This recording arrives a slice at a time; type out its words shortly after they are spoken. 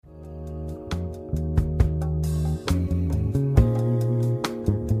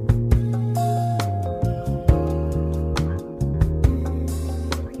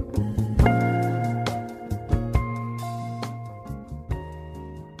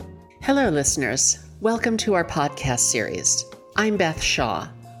Hello, listeners. Welcome to our podcast series. I'm Beth Shaw,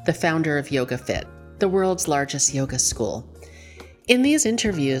 the founder of Yoga Fit, the world's largest yoga school. In these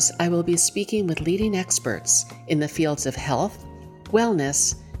interviews, I will be speaking with leading experts in the fields of health,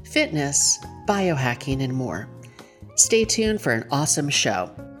 wellness, fitness, biohacking, and more. Stay tuned for an awesome show.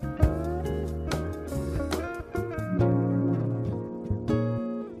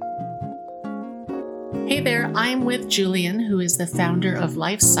 Hey there, I'm with Julian, who is the founder of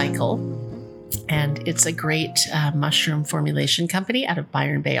Lifecykel, and it's a great mushroom formulation company out of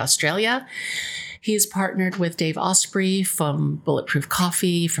Byron Bay, Australia. He's partnered with Dave Osprey from Bulletproof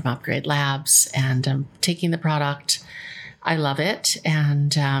Coffee, from Upgrade Labs, and I'm taking the product. I love it,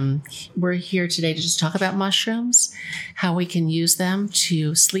 and we're here today to just talk about mushrooms, how we can use them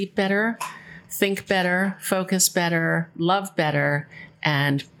to sleep better, think better, focus better, love better,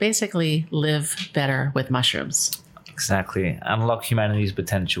 and basically live better with mushrooms. Exactly. Unlock humanity's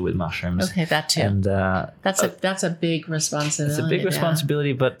potential with mushrooms. Okay, that too. And that's a big responsibility. It's a big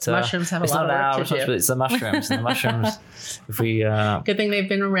responsibility, but mushrooms have a lot of work to do. It's the mushrooms. And the mushrooms, if we good thing they've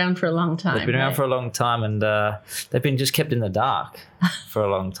been around for a long time. They've been around for a long time, and they've been just kept in the dark for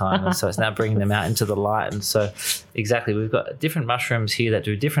a long time, and so it's now bringing them out into the light. And so, exactly, we've got different mushrooms here that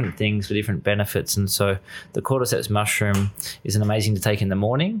do different things for different benefits. And so, the cordyceps mushroom is an amazing to take in the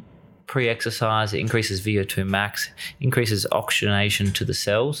morning. Pre-exercise, it increases VO2 max, increases oxygenation to the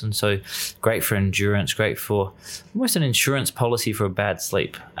cells, and so great for endurance, great for almost an insurance policy for a bad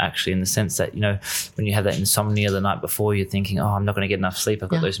sleep, actually, in the sense that, you know, when you have that insomnia the night before, you're thinking, oh, I'm not going to get enough sleep, I've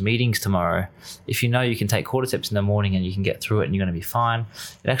got those meetings tomorrow. If you know you can take cordyceps in the morning and you can get through it and you're going to be fine,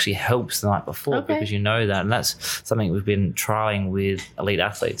 it actually helps the night before because you know that, and that's something we've been trialing with elite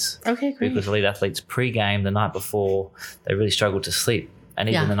athletes. Okay, great. Because elite athletes pre-game the night before, they really struggle to sleep. And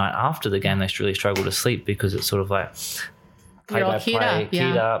even the night after the game, they really struggle to sleep because it's sort of like play by play,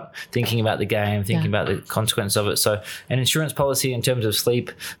 keyed up, thinking about the game, thinking about the consequence of it. So an insurance policy in terms of sleep,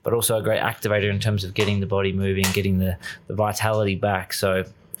 but also a great activator in terms of getting the body moving, getting the vitality back. So,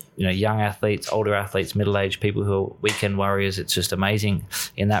 you know, young athletes, older athletes, middle-aged people who are weekend warriors, it's just amazing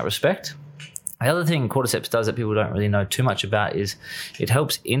in that respect. The other thing cordyceps does that people don't really know too much about is it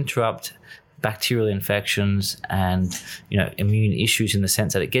helps interrupt bacterial infections and, you know, immune issues in the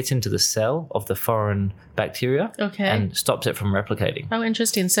sense that it gets into the cell of the foreign bacteria and stops it from replicating. Oh,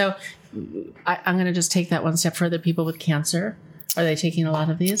 interesting. So I'm going to just take that one step further. People with cancer, are they taking a lot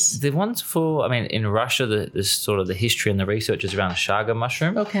of these? The ones for, I mean, in Russia, there's sort of the history and the research is around chaga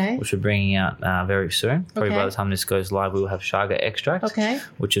mushroom, which we're bringing out very soon. Probably by the time this goes live, we will have chaga extract,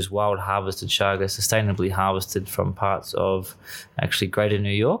 which is wild harvested chaga, sustainably harvested from parts of actually Greater New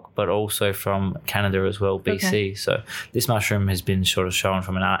York, but also from Canada as well, BC. So this mushroom has been sort of shown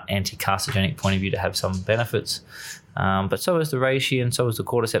from an anti-carcinogenic point of view to have some benefits. But so is the reishi and so is the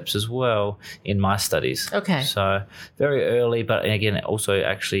cordyceps as well in my studies. So very early, but again, also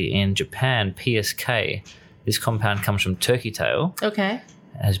actually in Japan, PSK, this compound comes from turkey tail,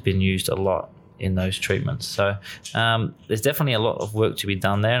 has been used a lot in those treatments. So there's definitely a lot of work to be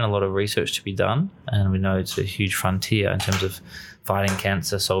done there and a lot of research to be done. And we know it's a huge frontier in terms of fighting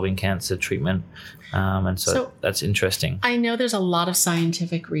cancer, solving cancer treatment. And so that's interesting. I know there's a lot of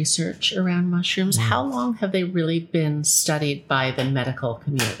scientific research around mushrooms. How long have they really been studied by the medical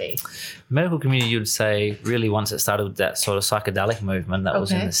community? Medical community, you'd say, really once it started with that sort of psychedelic movement that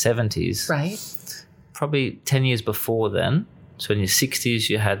was in the 70s. Right. Probably 10 years before then. So in the 60s,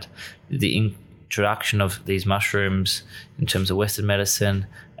 you had the introduction of these mushrooms in terms of Western medicine.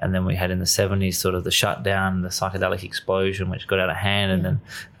 And then we had in the 70s sort of the shutdown, the psychedelic explosion, which got out of hand. And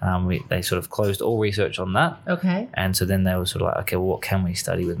then they sort of closed all research on that. And so then they were sort of like, okay, well, what can we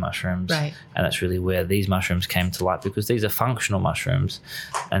study with mushrooms? And that's really where these mushrooms came to light because these are functional mushrooms.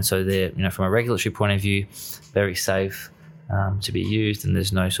 And so they're, you know, from a regulatory point of view, very safe to be used, and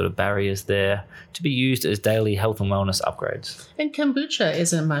there's no sort of barriers there to be used as daily health and wellness upgrades. And kombucha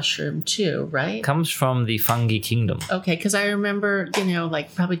is a mushroom too, right? Comes from the fungi kingdom. Okay, because I remember, you know,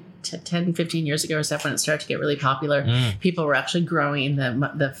 like probably 10, 15 years ago or stuff when it started to get really popular, people were actually growing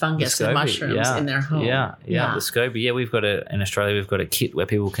the fungus, the mushrooms in their home. The SCOBY. Yeah, we've got in Australia, we've got a kit where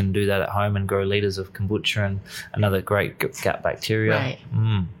people can do that at home and grow litres of kombucha and another great gut bacteria.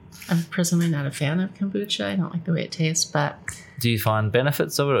 I'm personally not a fan of kombucha. I don't like the way it tastes, but... Do you find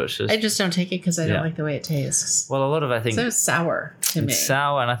benefits of it? Or it's just... I just don't take it because I don't like the way it tastes. Well, a lot of, I think... It's so sour to me. It's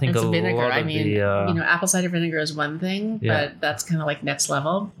sour, and I think it's a vinegar. lot of I mean, you know, apple cider vinegar is one thing, but that's kind of like next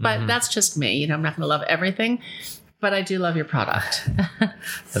level. But that's just me. You know, I'm not going to love everything, but I do love your product.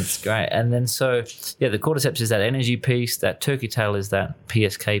 That's great. And then the cordyceps is that energy piece. That turkey tail is that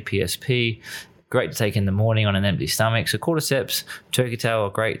PSK, PSP. great to take in the morning on an empty stomach. So cordyceps, turkey tail are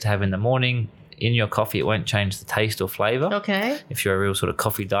great to have in the morning. In your coffee, it won't change the taste or flavor. Okay. If you're a real sort of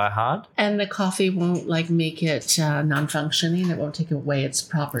coffee diehard. And the coffee won't make it non-functioning. It won't take away its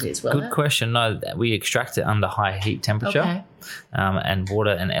properties, will it? Good question. No, we extract it under high heat temperature. Okay. And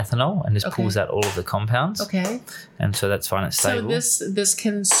water and ethanol, and this pulls out all of the compounds. Okay. And so that's fine. It's stable. So this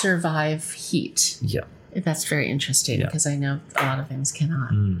can survive heat. Yeah. That's very interesting because I know a lot of things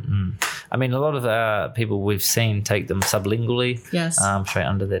cannot. Mm-hmm. I mean, a lot of people we've seen take them sublingually, straight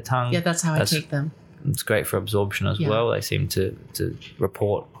under their tongue. Yeah, that's how I take them. It's great for absorption as well. They seem to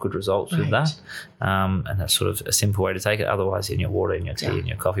report good results with that. And that's sort of a simple way to take it. Otherwise, in your water, in your tea, in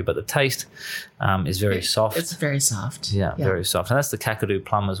your coffee. But the taste is very soft. It's very soft. Yeah, very soft. And that's the Kakadu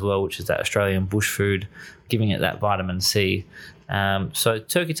plum as well, which is that Australian bush food, giving it that vitamin C. So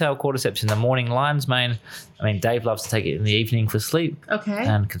turkey tail, cordyceps in the morning, lion's mane. I mean, Dave loves to take it in the evening for sleep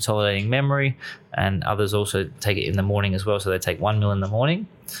and consolidating memory, and others also take it in the morning as well. So they take 1 ml in the morning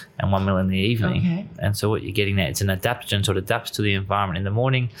and 1 ml in the evening. And so what you're getting there, it's an adaptogen, so it adapts to the environment in the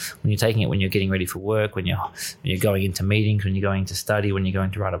morning. When you're taking it, when you're getting ready for work, when you're going into meetings, when you're going to study, when you're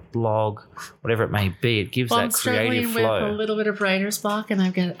going to write a blog, whatever it may be, it gives that creative flow. I'm struggling with a little bit of writer's block, and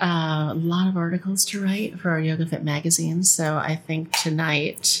I've got a lot of articles to write for our Yoga Fit magazine. So I think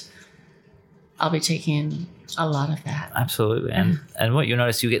tonight I'll be taking a lot of that. Absolutely. And what you'll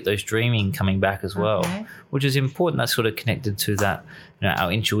notice, you get those dreaming coming back as well, which is important. That's sort of connected to that, our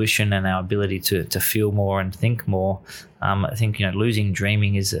intuition and our ability to feel more and think more. I think, losing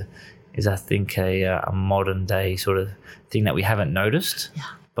dreaming is I think a modern day sort of thing that we haven't noticed. Yeah.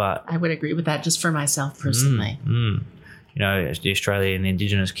 But I would agree with that just for myself personally. The Australian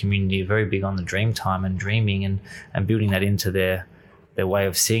Indigenous community are very big on the dream time and dreaming and building that into their way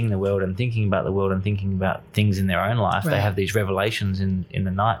of seeing the world and thinking about the world and thinking about things in their own life. They have these revelations in the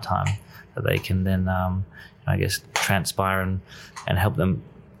night time that they can then, transpire and help them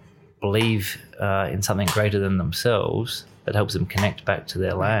believe in something greater than themselves that helps them connect back to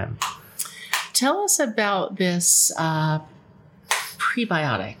their land. Tell us about this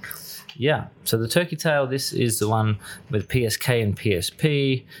prebiotic. Yeah, so the turkey tail, this is the one with PSK and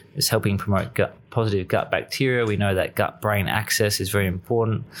PSP. It's helping promote positive gut bacteria. We know that gut-brain access is very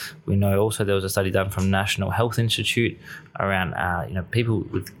important. We know also there was a study done from National Health Institute around people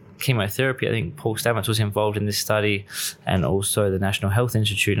with chemotherapy. I think Paul Stamets was involved in this study, and also the National Health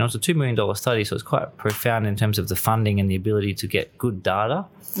Institute. And it was a $2 million study, so it's quite profound in terms of the funding and the ability to get good data.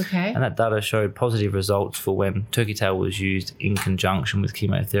 Okay. And that data showed positive results for when turkey tail was used in conjunction with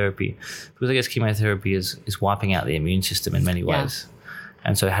chemotherapy. Because I guess chemotherapy is wiping out the immune system in many ways.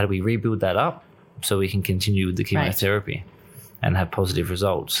 And so how do we rebuild that up so we can continue with the chemotherapy and have positive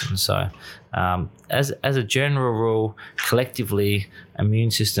results? And so as a general rule, collectively,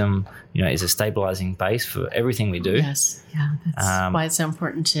 immune system, is a stabilizing base for everything we do. Yes. Yeah. That's why it's so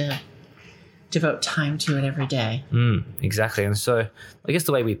important to devote time to it every day. Exactly. And so I guess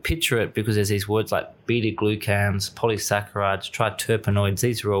the way we picture it, because there's these words like beta-glucans, polysaccharides, triterpenoids,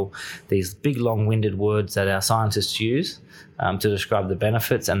 these are all these big long-winded words that our scientists use to describe the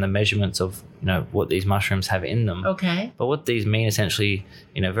benefits and the measurements of what these mushrooms have in them. Okay. But what these mean essentially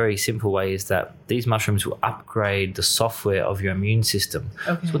in a very simple way is that these mushrooms will upgrade the software of your immune system.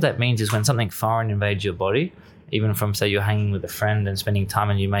 Okay. So what that means is when something foreign invades your body, even from, say, you're hanging with a friend and spending time,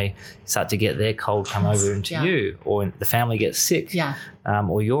 and you may start to get their cold come over into you, or the family gets sick,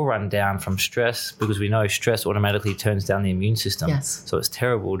 or you're run down from stress, because we know stress automatically turns down the immune system. Yes. So it's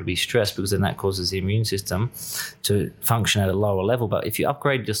terrible to be stressed, because then that causes the immune system to function at a lower level. But if you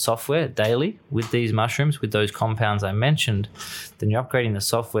upgrade your software daily with these mushrooms, with those compounds I mentioned, then you're upgrading the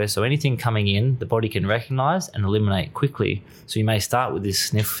software so anything coming in, the body can recognize and eliminate quickly. So you may start with this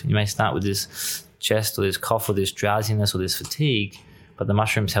sniff, you may start with this chest or this cough or this drowsiness or this fatigue, but the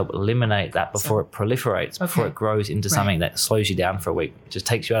mushrooms help eliminate that before it proliferates, before it grows into something that slows you down for a week, just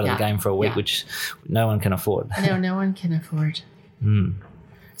takes you out of the game for a week, which no one can afford. No one can afford.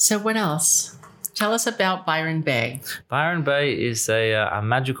 So what else? Tell us about Byron Bay. Byron Bay is a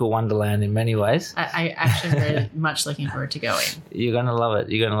magical wonderland in many ways. I actually very much looking forward to going. You're going to love it.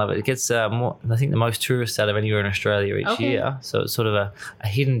 You're going to love it. It gets more, I think, the most tourists out of anywhere in Australia each year. So it's sort of a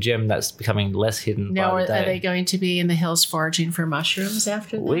hidden gem that's becoming less hidden by the day. Are they going to be in the hills foraging for mushrooms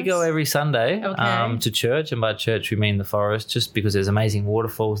after this? We go every Sunday to church, and by church we mean the forest, just because there's amazing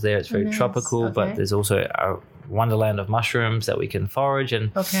waterfalls there. It's very tropical, but there's also a wonderland of mushrooms that we can forage.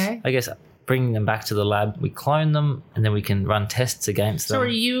 And I guess bringing them back to the lab, we clone them, and then we can run tests against them. So are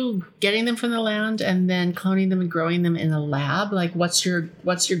you getting them from the land and then cloning them and growing them in a lab? Like what's your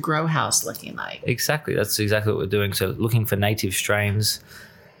grow house looking like? Exactly. That's exactly what we're doing. So looking for native strains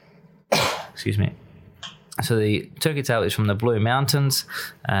Excuse me. So the turkey tail is from the Blue Mountains,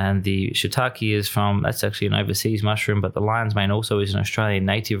 and the shiitake is that's actually an overseas mushroom, but the lion's mane also is an Australian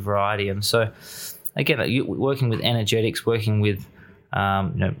native variety. And so, again, working with energetics, working with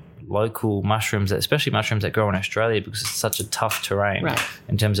local mushrooms, especially mushrooms that grow in Australia, because it's such a tough terrain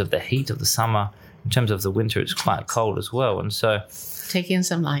in terms of the heat of the summer. In terms of the winter, it's quite cold as well. And so, take in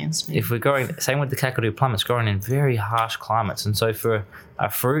some lion's mane. If we're growing, same with the kakadu plum, it's growing in very harsh climates. And so for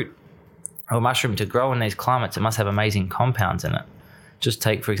a fruit or a mushroom to grow in these climates, it must have amazing compounds in it. Just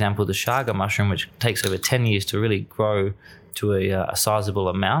take, for example, the chaga mushroom, which takes over 10 years to really grow to a sizable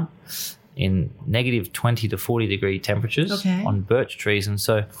amount in negative 20 to 40 degree temperatures on birch trees. And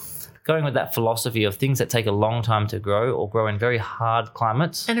so going with that philosophy of things that take a long time to grow or grow in very hard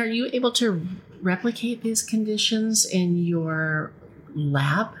climates. And are you able to replicate these conditions in your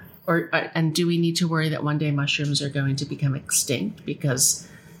lab? And do we need to worry that one day mushrooms are going to become extinct because,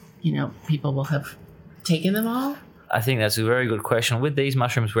 people will have taken them all? I think that's a very good question. With these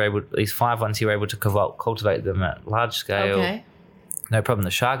mushrooms, these 5 ones here, we're able to cultivate them at large scale. Okay. No problem.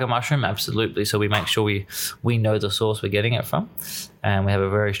 The chaga mushroom, absolutely. So we make sure we know the source we're getting it from, and we have a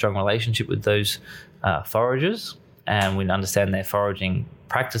very strong relationship with those foragers, and we understand their foraging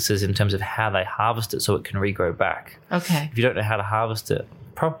practices in terms of how they harvest it so it can regrow back. Okay. If you don't know how to harvest it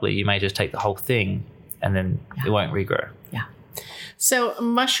properly, you may just take the whole thing and then it won't regrow. Yeah. So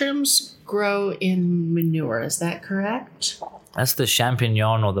mushrooms grow in manure, is that correct? That's the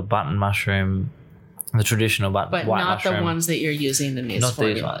champignon or the button mushroom, the traditional white mushroom. But not the ones that you're using in these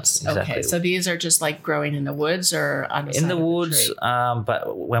formulas. These ones, exactly. Okay, so these are just like growing in the woods or on the side in the woods,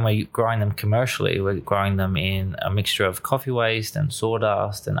 but when we're growing them commercially, we're growing them in a mixture of coffee waste and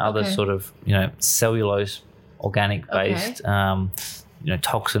sawdust and other sort of, cellulose, organic-based,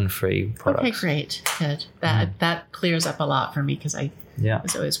 toxin-free products. Okay, great. Good. That clears up a lot for me because I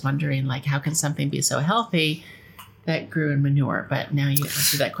was always wondering, how can something be so healthy that grew in manure? But now you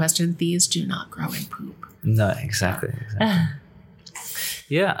answered that question. These do not grow in poop. No, exactly. Other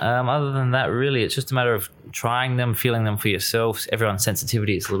than that, really, it's just a matter of trying them, feeling them for yourself. Everyone's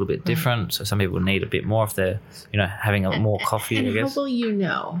sensitivity is a little bit different. So some people need a bit more if they're, having more coffee, I guess. How will you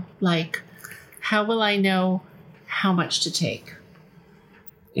know? How will I know how much to take?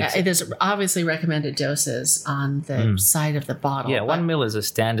 There's obviously recommended doses on the side of the bottle. Yeah, 1 ml is a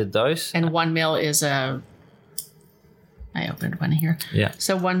standard dose. And 1 ml is I opened one here. Yeah.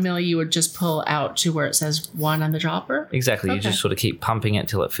 So 1 ml you would just pull out to where it says 1 on the dropper? Exactly. Okay. You just sort of keep pumping it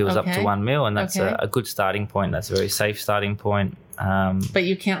till it fills up to 1 ml, and that's a good starting point. That's a very safe starting point. But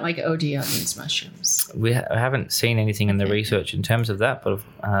you can't OD on these mushrooms. We haven't seen anything in the research in terms of that, but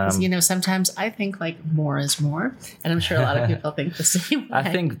sometimes I think more is more, and I'm sure a lot of people think the same way. I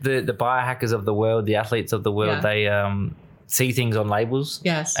think the biohackers of the world, the athletes of the world, they see things on labels,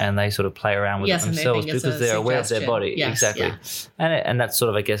 and they sort of play around with it themselves because they're aware of their body. Yes, exactly, and that's sort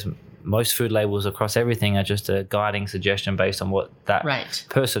of, I guess, most food labels across everything are just a guiding suggestion based on what that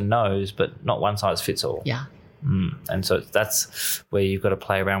person knows, but not one size fits all. Yeah. And so that's where you've got to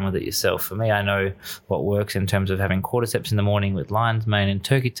play around with it yourself. For me, I know what works in terms of having cordyceps in the morning with lion's mane and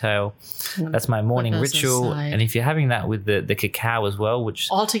turkey tail. That's my morning ritual. Aside. And if you're having that with the cacao as well, which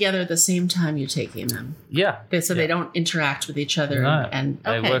all together at the same time you're taking them. Yeah. So they don't interact with each other. No,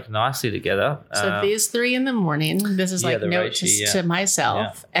 they work nicely together. So these 3 in the morning, this is note to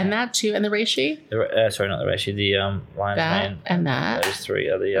myself. Yeah. And that too, and the reishi? Sorry, not the reishi, the lion's mane. And that. Those 3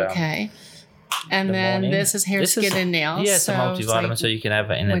 are the... Okay. And then morning. This is hair, skin, and nails. Yeah, it's a multivitamin, so you can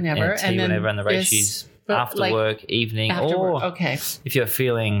have it in a tea whenever, and the reishi's after work, evening, or if you're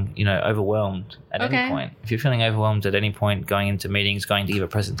feeling, overwhelmed at any point. If you're feeling overwhelmed at any point, going into meetings, going to give a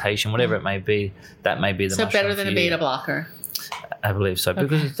presentation, whatever it may be, that may be the mushroom better than a beta blocker. I believe so,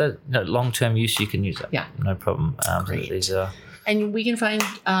 because it's that long-term use, you can use it. Yeah, no problem. Great. So these are, and we can find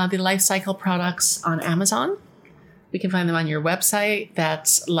the Lifecycle products on Amazon. We can find them on your website.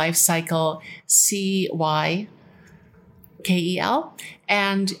 That's Lifecykel, CYKEL.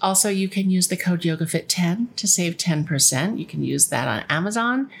 And also you can use the code YogaFit10 to save 10%. You can use that on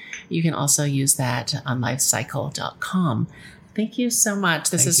Amazon. You can also use that on lifecycle.com. Thank you so much.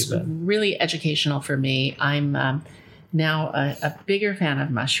 This is really educational for me. I'm now a bigger fan of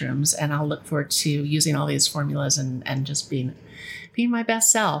mushrooms, and I'll look forward to using all these formulas and just being my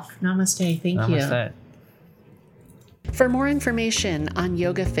best self. Namaste. Thank you. For more information on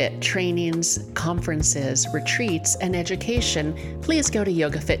YogaFit trainings, conferences, retreats, and education, please go to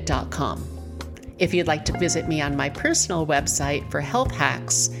yogafit.com. If you'd like to visit me on my personal website for health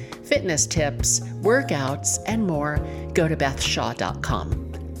hacks, fitness tips, workouts, and more, go to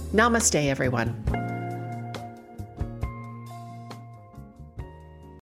bethshaw.com. Namaste, everyone.